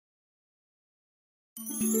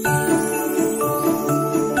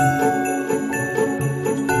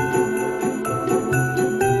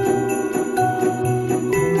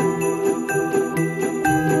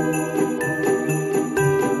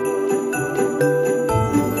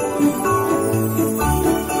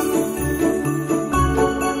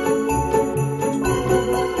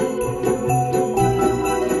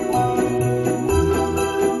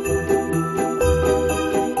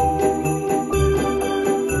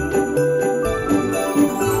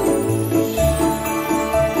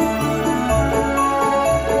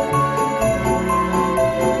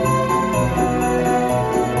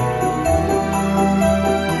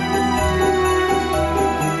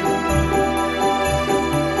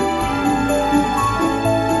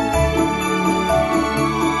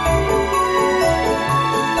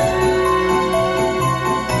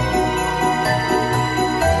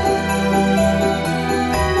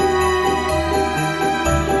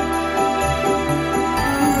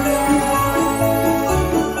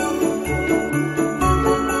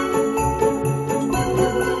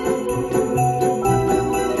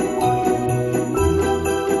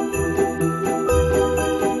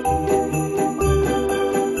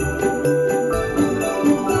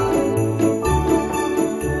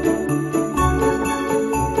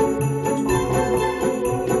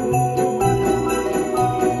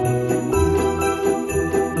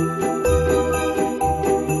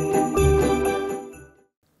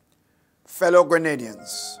Fellow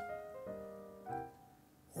Grenadians,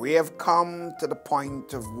 we have come to the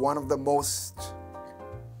point of one of the most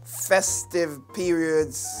festive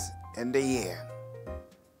periods in the year.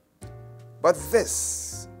 But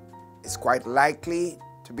this is quite likely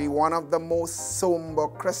to be one of the most somber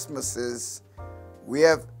Christmases we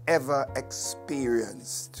have ever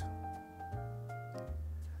experienced.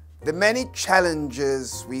 The many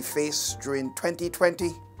challenges we faced during 2020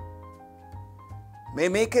 may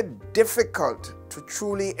make it difficult to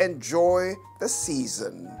truly enjoy the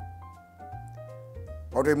season,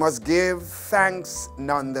 but we must give thanks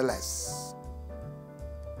nonetheless.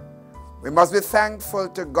 We must be thankful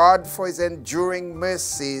to God for His enduring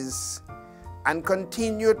mercies and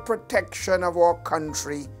continued protection of our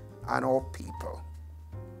country and our people.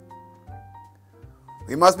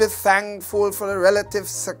 We must be thankful for the relative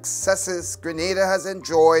successes Grenada has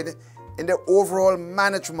enjoyed in the overall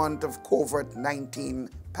management of COVID-19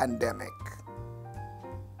 pandemic.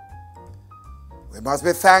 We must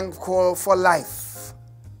be thankful for life,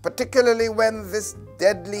 particularly when this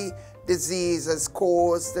deadly disease has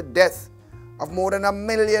caused the death of more than 1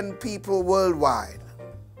 million people worldwide.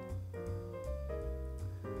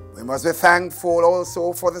 We must be thankful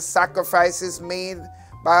also for the sacrifices made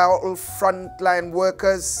by our frontline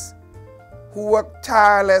workers who worked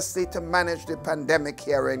tirelessly to manage the pandemic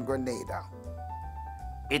here in Grenada.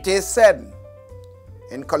 It is said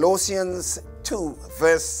in Colossians 2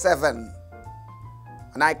 verse 7,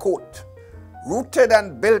 and I quote, "Rooted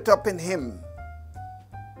and built up in Him,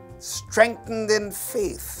 strengthened in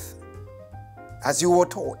faith as you were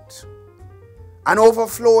taught, and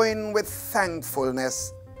overflowing with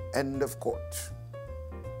thankfulness," end of quote.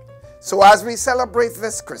 So as we celebrate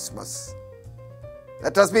this Christmas,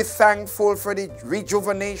 let us be thankful for the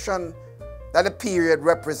rejuvenation that the period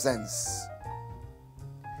represents.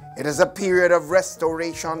 It is a period of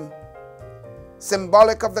restoration,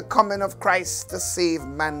 symbolic of the coming of Christ to save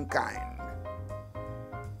mankind.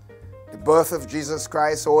 The birth of Jesus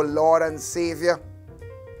Christ, our Lord and Savior,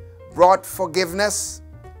 brought forgiveness,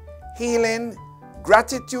 healing,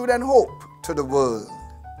 gratitude, and hope to the world.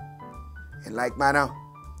 In like manner,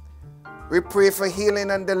 we pray for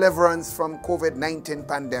healing and deliverance from COVID-19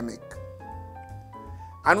 pandemic.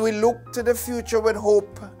 And we look to the future with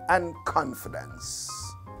hope and confidence.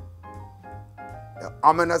 The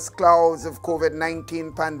ominous clouds of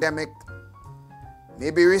COVID-19 pandemic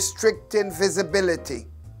may be restricting visibility,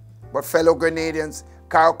 but fellow Grenadians,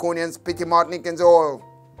 Cariconians, Petit Martinicans, all,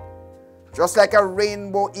 just like a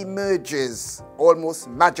rainbow emerges almost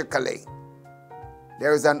magically,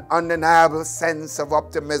 there is an undeniable sense of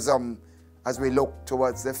optimism as we look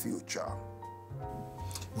towards the future.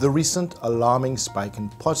 The recent alarming spike in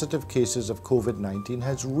positive cases of COVID-19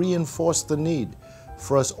 has reinforced the need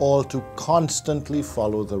for us all to constantly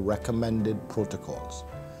follow the recommended protocols.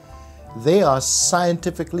 They are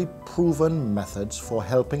scientifically proven methods for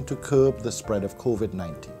helping to curb the spread of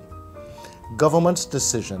COVID-19. Government's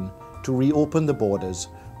decision to reopen the borders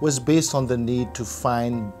was based on the need to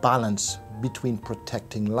find balance between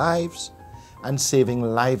protecting lives and saving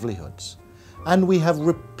livelihoods. And we have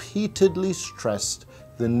repeatedly stressed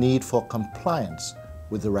the need for compliance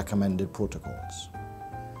with the recommended protocols.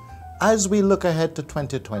 As we look ahead to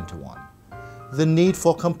 2021, the need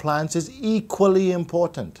for compliance is equally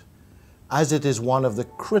important, as it is one of the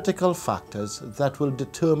critical factors that will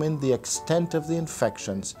determine the extent of the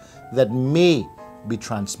infections that may be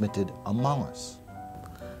transmitted among us.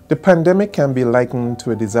 The pandemic can be likened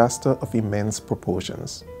to a disaster of immense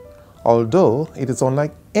proportions. Although it is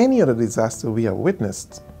unlike any other disaster we have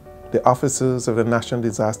witnessed, the officers of the National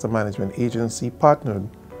Disaster Management Agency partnered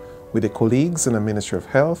with their colleagues in the Ministry of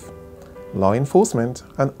Health, law enforcement,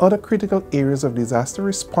 and other critical areas of disaster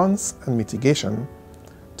response and mitigation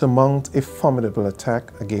to mount a formidable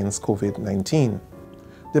attack against COVID-19.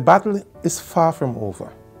 The battle is far from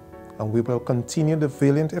over, and we will continue the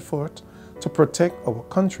valiant effort to protect our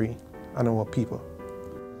country and our people.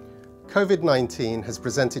 COVID-19 has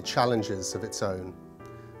presented challenges of its own,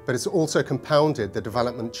 but it's also compounded the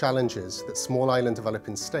development challenges that small island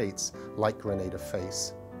developing states like Grenada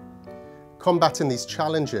face. Combating these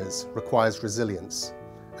challenges requires resilience,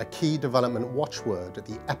 a key development watchword at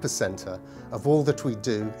the epicenter of all that we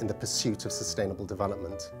do in the pursuit of sustainable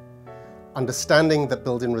development. Understanding that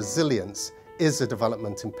building resilience is a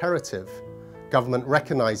development imperative, government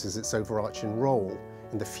recognizes its overarching role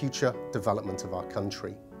in the future development of our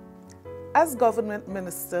country. As government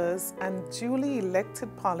ministers and duly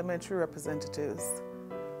elected parliamentary representatives,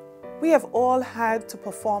 we have all had to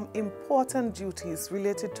perform important duties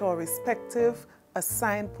related to our respective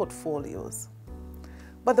assigned portfolios.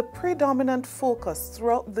 But the predominant focus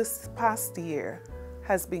throughout this past year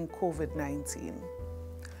has been COVID-19.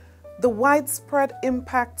 The widespread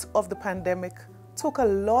impact of the pandemic took a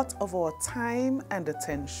lot of our time and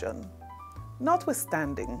attention.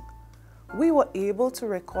 Notwithstanding, we were able to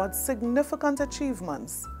record significant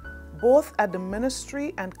achievements, both at the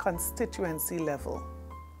ministry and constituency level.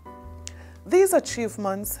 These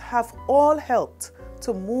achievements have all helped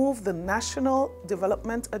to move the national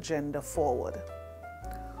development agenda forward.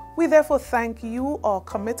 We therefore thank you, our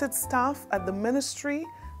committed staff at the ministry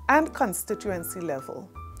and constituency level,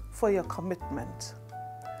 for your commitment.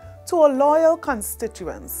 To our loyal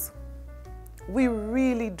constituents, we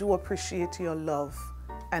really do appreciate your love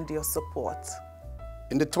and your support.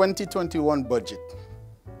 In the 2021 budget,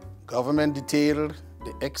 government detailed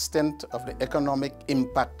the extent of the economic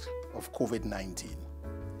impact of COVID-19.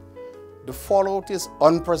 The fallout is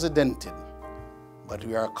unprecedented, but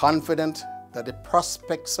we are confident that the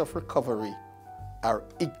prospects of recovery are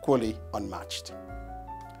equally unmatched.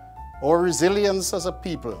 Our resilience as a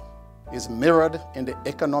people is mirrored in the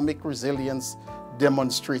economic resilience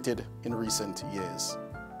demonstrated in recent years.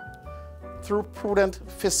 Through prudent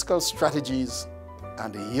fiscal strategies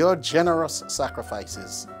and your generous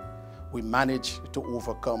sacrifices, we managed to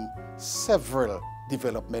overcome several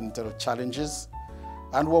developmental challenges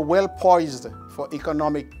and were well poised for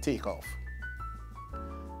economic takeoff.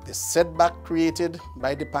 The setback created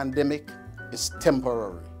by the pandemic is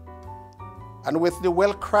temporary, and with the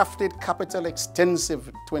well-crafted capital-extensive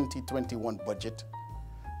 2021 budget,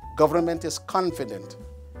 government is confident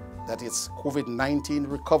that its COVID-19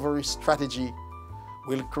 recovery strategy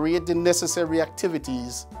will create the necessary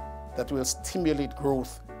activities that will stimulate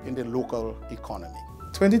growth in the local economy.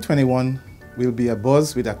 2021 will be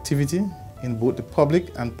abuzz with activity in both the public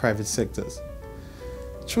and private sectors.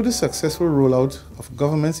 Through the successful rollout of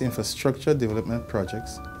government's infrastructure development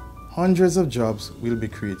projects, hundreds of jobs will be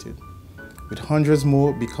created, with hundreds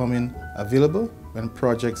more becoming available when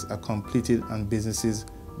projects are completed and businesses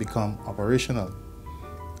become operational.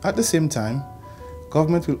 At the same time,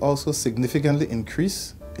 government will also significantly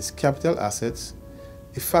increase its capital assets,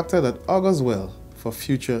 a factor that augurs well for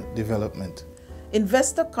future development.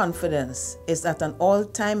 Investor confidence is at an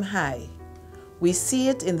all-time high. We see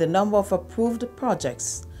it in the number of approved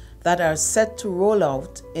projects that are set to roll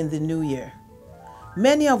out in the new year,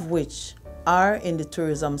 many of which are in the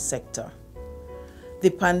tourism sector. The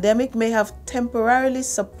pandemic may have temporarily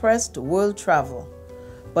suppressed world travel,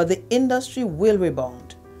 but the industry will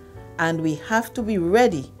rebound, and we have to be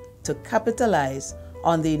ready to capitalize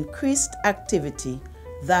on the increased activity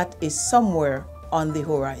that is somewhere on the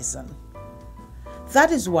horizon. That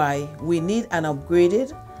is why we need an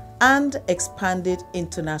upgraded and expanded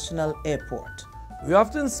international airport. We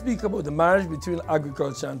often speak about the marriage between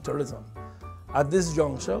agriculture and tourism. At this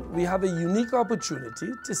juncture, we have a unique opportunity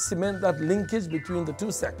to cement that linkage between the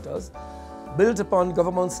two sectors, built upon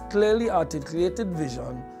government's clearly articulated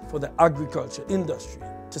vision for the agriculture industry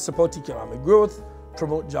to support economic growth,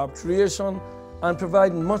 promote job creation, and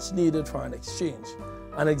provide much needed foreign exchange.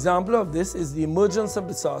 An example of this is the emergence of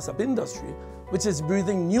the startup industry, which is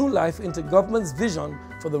breathing new life into government's vision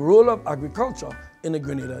for the role of agriculture in the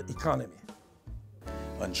Grenada economy.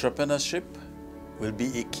 Entrepreneurship will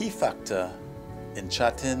be a key factor in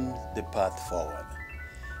charting the path forward.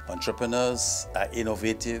 Entrepreneurs are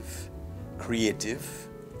innovative, creative,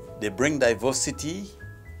 they bring diversity,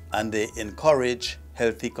 and they encourage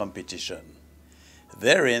healthy competition.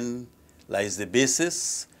 Therein lies the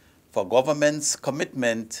basis for government's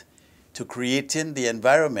commitment to creating the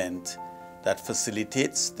environment that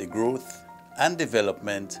facilitates the growth and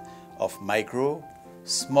development of micro,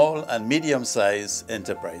 small, and medium-sized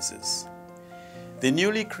enterprises. The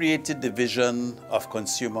newly created Division of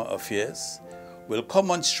Consumer Affairs will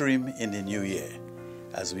come on stream in the new year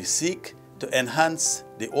as we seek to enhance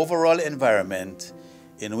the overall environment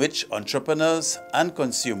in which entrepreneurs and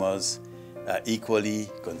consumers are equally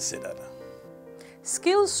considered.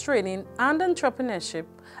 Skills training and entrepreneurship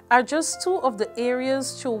are just two of the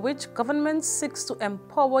areas through which government seeks to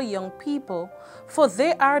empower young people, for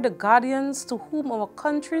they are the guardians to whom our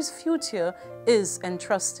country's future is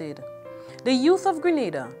entrusted. The youth of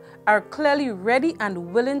Grenada are clearly ready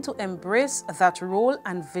and willing to embrace that role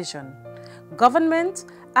and vision. Government,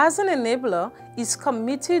 as an enabler, is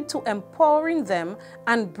committed to empowering them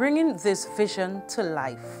and bringing this vision to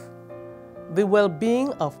life. The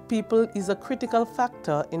well-being of people is a critical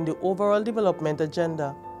factor in the overall development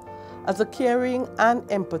agenda. As a caring and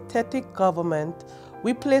empathetic government,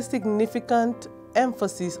 we place significant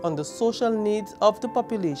emphasis on the social needs of the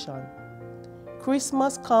population.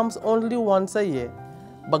 Christmas comes only once a year,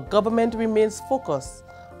 but government remains focused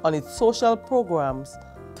on its social programs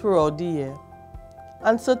throughout the year.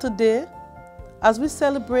 And so today, as we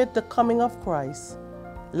celebrate the coming of Christ,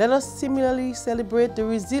 let us similarly celebrate the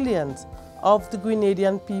resilience of the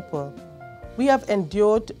Grenadian people. We have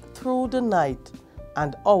endured through the night,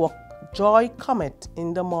 and our joy cometh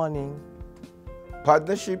in the morning.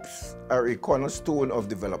 Partnerships are a cornerstone of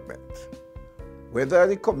development, whether at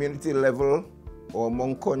the community level or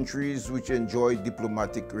among countries which enjoy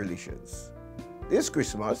diplomatic relations. This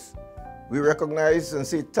Christmas, we recognize and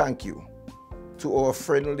say thank you to our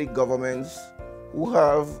friendly governments who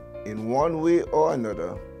have, in one way or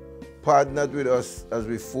another, partnered with us as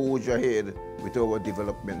we forge ahead with our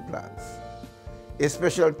development plans. A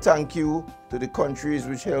special thank you to the countries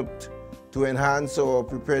which helped to enhance our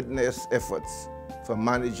preparedness efforts for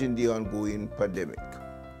managing the ongoing pandemic.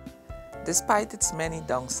 Despite its many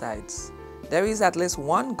downsides, there is at least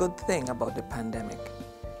one good thing about the pandemic.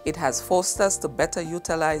 It has forced us to better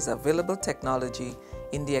utilize available technology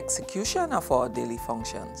in the execution of our daily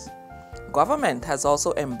functions. Government has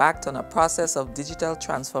also embarked on a process of digital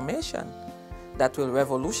transformation that will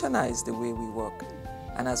revolutionize the way we work.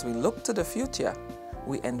 And as we look to the future,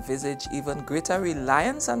 we envisage even greater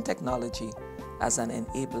reliance on technology as an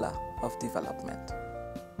enabler of development.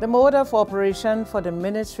 The mode of operation for the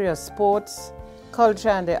Ministry of Sports, Culture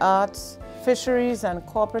and the Arts, Fisheries and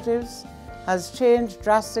Cooperatives has changed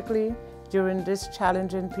drastically during this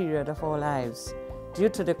challenging period of our lives due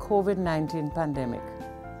to the COVID-19 pandemic.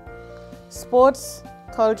 Sports,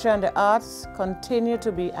 culture and the arts continue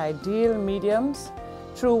to be ideal mediums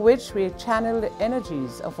through which we channel the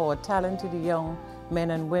energies of our talented young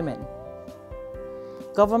men and women.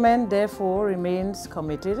 Government therefore remains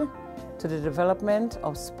committed to the development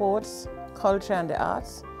of sports, culture and the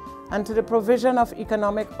arts, and to the provision of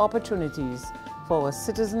economic opportunities for our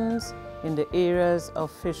citizens in the areas of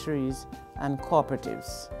fisheries and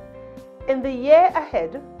cooperatives. In the year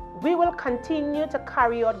ahead, we will continue to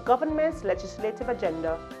carry out government's legislative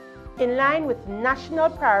agenda in line with national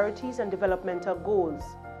priorities and developmental goals.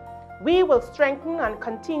 We will strengthen and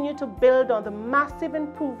continue to build on the massive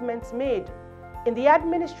improvements made in the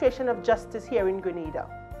administration of justice here in Grenada.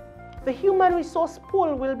 The human resource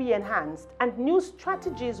pool will be enhanced and new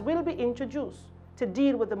strategies will be introduced to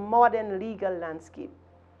deal with the modern legal landscape.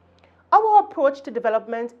 Our approach to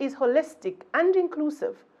development is holistic and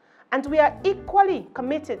inclusive, and we are equally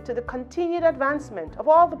committed to the continued advancement of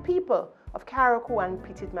all the people of Carriacou and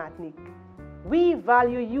Petite Martinique. We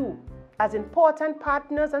value you as important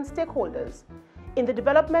partners and stakeholders in the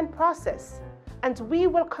development process, and we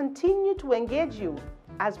will continue to engage you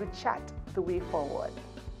as we chat the way forward.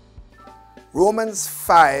 Romans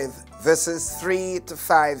 5 verses 3 to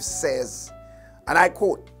 5 says, and I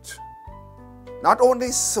quote, "Not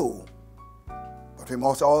only so, but we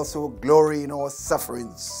must also glory in our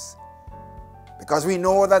sufferings, because we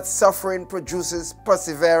know that suffering produces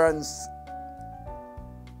perseverance,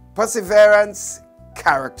 perseverance,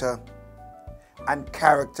 character, and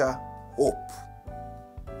character, hope.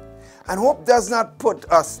 And hope does not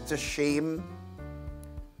put us to shame,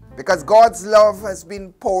 because God's love has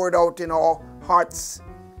been poured out in our hearts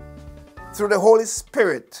through the Holy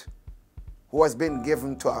Spirit who has been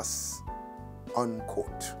given to us,"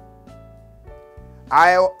 unquote.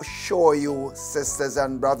 I assure you, sisters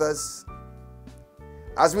and brothers,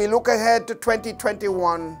 as we look ahead to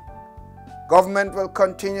 2021, government will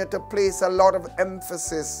continue to place a lot of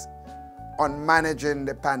emphasis on managing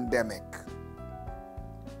the pandemic.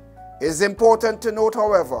 It is important to note,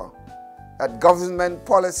 however, that government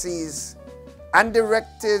policies and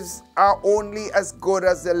directives are only as good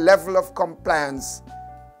as the level of compliance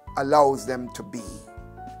allows them to be.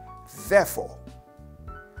 Therefore,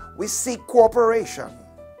 we seek cooperation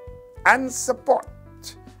and support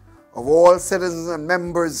of all citizens and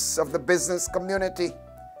members of the business community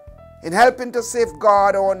in helping to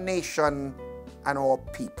safeguard our nation and our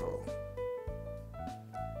people.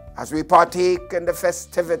 As we partake in the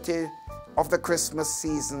festivity of the Christmas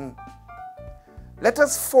season, let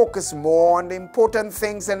us focus more on the important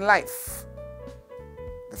things in life,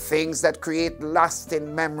 the things that create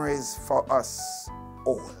lasting memories for us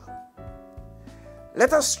all.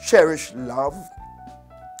 Let us cherish love,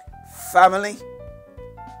 family,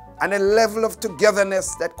 and a level of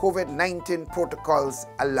togetherness that COVID-19 protocols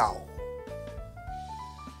allow.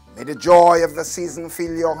 May the joy of the season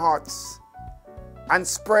fill your hearts and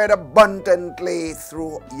spread abundantly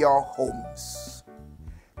through your homes.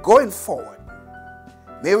 Going forward,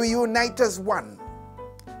 may we unite as one,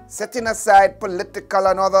 setting aside political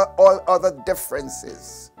and all other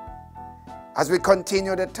differences as we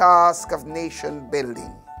continue the task of nation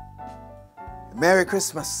building. Merry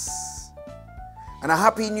Christmas and a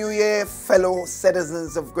Happy New Year, fellow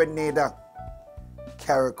citizens of Grenada,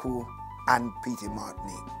 Carriacou, and Petite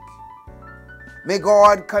Martinique. May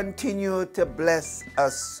God continue to bless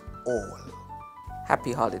us all.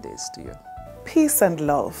 Happy holidays to you. Peace and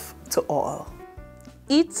love to all.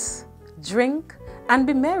 Eat, drink, and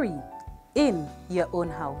be merry in your own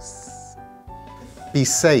house. Be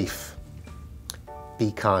safe.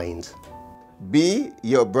 Be kind. Be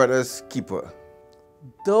your brother's keeper.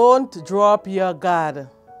 Don't drop your guard.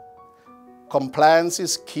 Compliance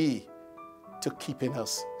is key to keeping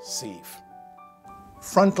us safe.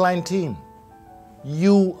 Frontline team,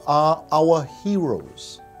 you are our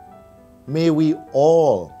heroes. May we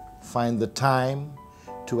all find the time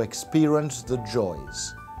to experience the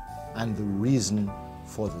joys and the reason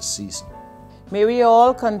for the season. May we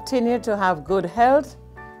all continue to have good health,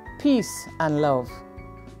 peace, and love.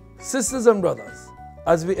 Sisters and brothers,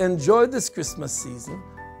 as we enjoy this Christmas season,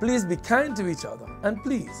 please be kind to each other and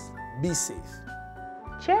please be safe.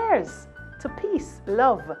 Cheers to peace,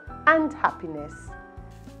 love, and happiness.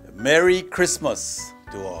 Merry Christmas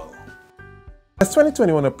to all. As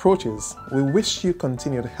 2021 approaches, we wish you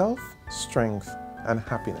continued health, strength, and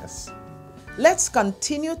happiness. Let's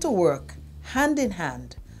continue to work hand in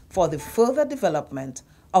hand for the further development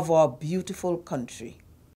of our beautiful country.